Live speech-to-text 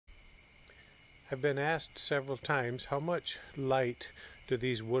I've been asked several times, how much light do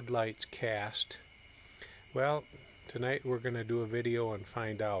these Woodlites cast? Well, tonight we're going to do a video and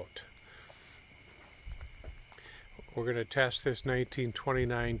find out. We're going to test this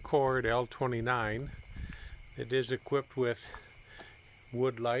 1929 Cord L29. It is equipped with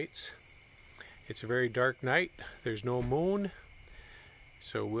Woodlites. It's a very dark night. There's no moon,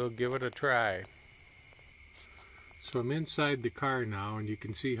 so we'll give it a try. So I'm inside the car now, and you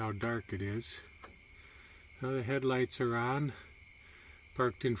can see how dark it is. Now the headlights are on,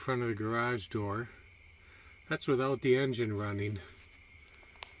 parked in front of the garage door. That's without the engine running.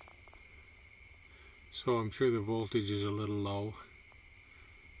 So I'm sure the voltage is a little low.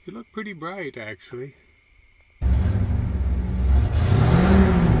 You look pretty bright, actually. Now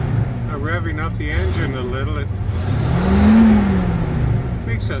revving up the engine a little, it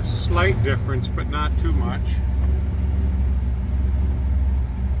makes a slight difference, but not too much.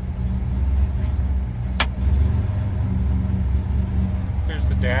 There's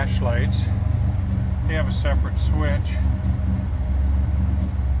the dash lights. They have a separate switch.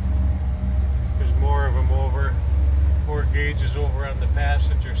 There's more of them over, more gauges over on the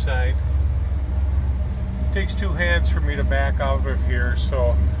passenger side. It takes two hands for me to back out of here,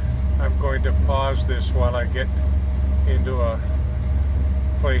 so I'm going to pause this while I get into a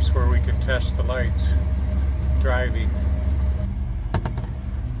place where we can test the lights driving.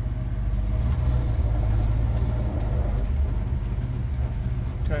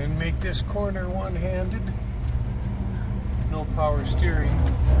 Try and make this corner one-handed. No power steering.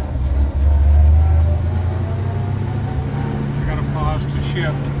 I gotta pause to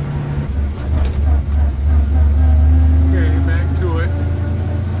shift. Okay, back to it.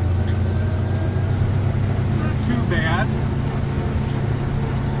 Not too bad.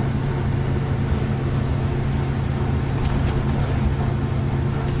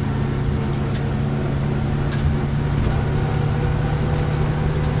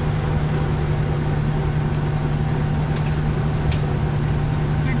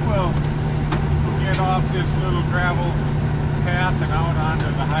 Off this little gravel path and out onto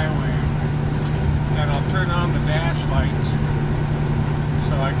the highway, and I'll turn on the dash lights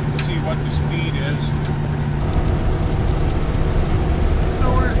so I can see what the speed is. So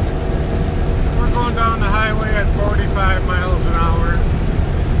we're going down the highway at 45 miles an hour,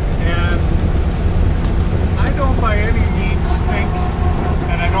 and I don't by any means think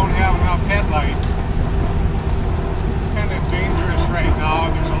that I don't have enough headlights. Kind of dangerous right now.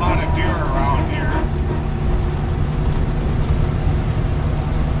 There's a lot of deer around here.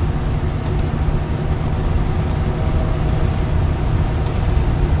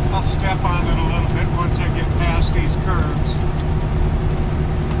 I'll step on it a little bit once I get past these curves.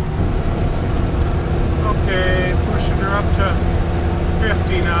 Okay, pushing her up to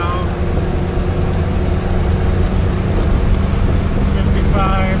 50 now.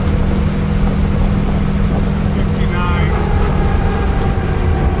 55. 59.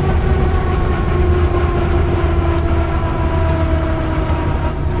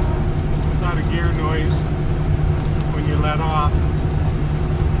 A lot of gear noise when you let off.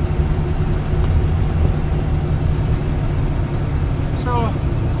 So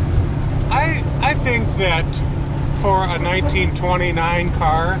I think that for a 1929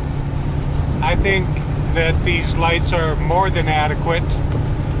 car, I think that these lights are more than adequate.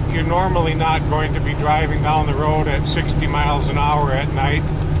 You're normally not going to be driving down the road at 60 miles an hour at night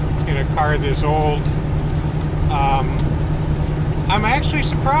in a car this old. I'm actually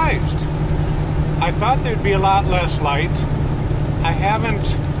surprised. I thought there'd be a lot less light. I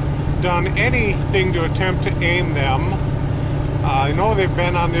haven't done anything to attempt to aim them. I know they've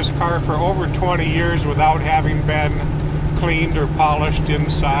been on this car for over 20 years without having been cleaned or polished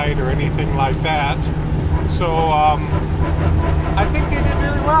inside or anything like that. So I think they did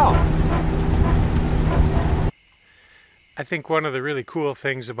really well. I think one of the really cool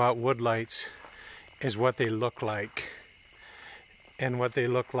things about Woodlites is what they look like, and what they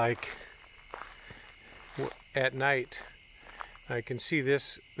look like at night. I can see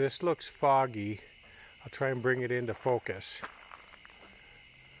this looks foggy. I'll try and bring it into focus.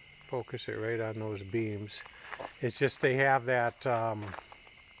 Focus it right on those beams. It's just they have that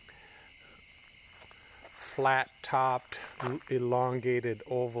flat-topped, elongated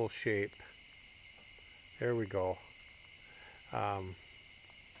oval shape. There we go.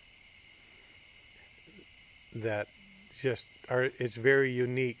 That just it's very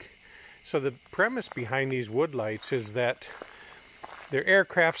unique. So the premise behind these Woodlites is that they're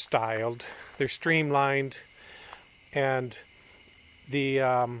aircraft styled, they're streamlined, and the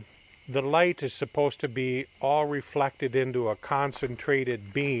light is supposed to be all reflected into a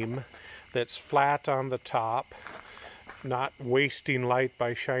concentrated beam that's flat on the top, not wasting light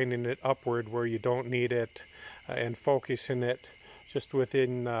by shining it upward where you don't need it, and focusing it just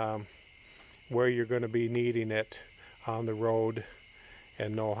within where you're going to be needing it on the road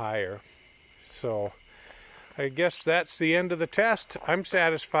and no higher. So I guess that's the end of the test. I'm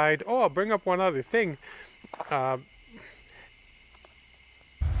satisfied. Oh, I'll bring up one other thing. That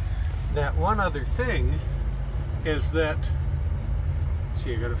one other thing is that, let's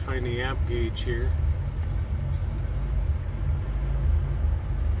see, I gotta find the amp gauge here.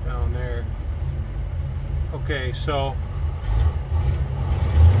 Down there. Okay, so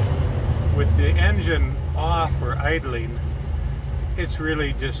with the engine off or idling, it's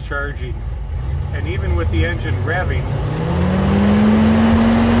really discharging. And even with the engine revving,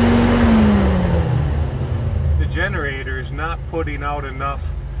 the generator is not putting out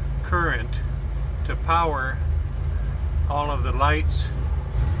enough current to power all of the lights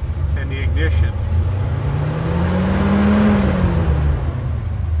and the ignition.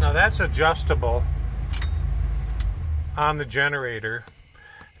 Now that's adjustable on the generator,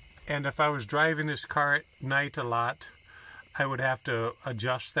 and if I was driving this car at night a lot, I would have to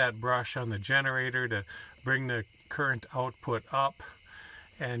adjust that brush on the generator to bring the current output up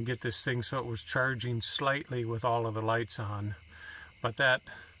and get this thing so it was charging slightly with all of the lights on. But that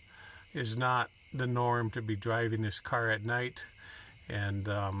is not the norm to be driving this car at night, and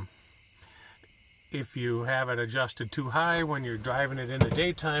if you have it adjusted too high when you're driving it in the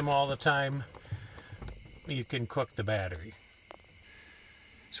daytime all the time, you can cook the battery.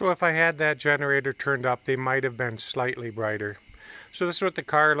 So if I had that generator turned up, they might have been slightly brighter. So this is what the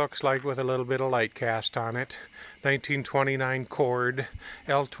car looks like with a little bit of light cast on it. 1929 Cord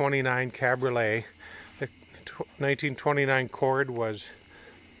L29 Cabriolet. The 1929 Cord was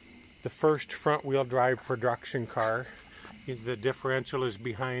the first front-wheel drive production car. The differential is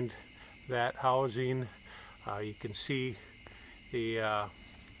behind that housing. You can see the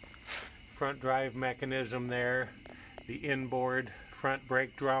front drive mechanism there, the inboard front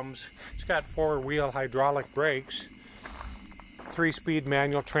brake drums. It's got four-wheel hydraulic brakes, 3-speed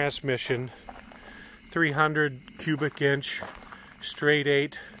manual transmission, 300 cubic inch straight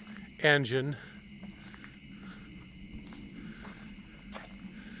 8 engine.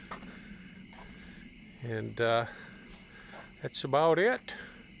 And that's about it.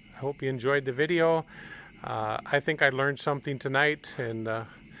 I hope you enjoyed the video. I think I learned something tonight, and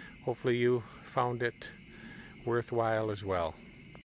hopefully you found it worthwhile as well.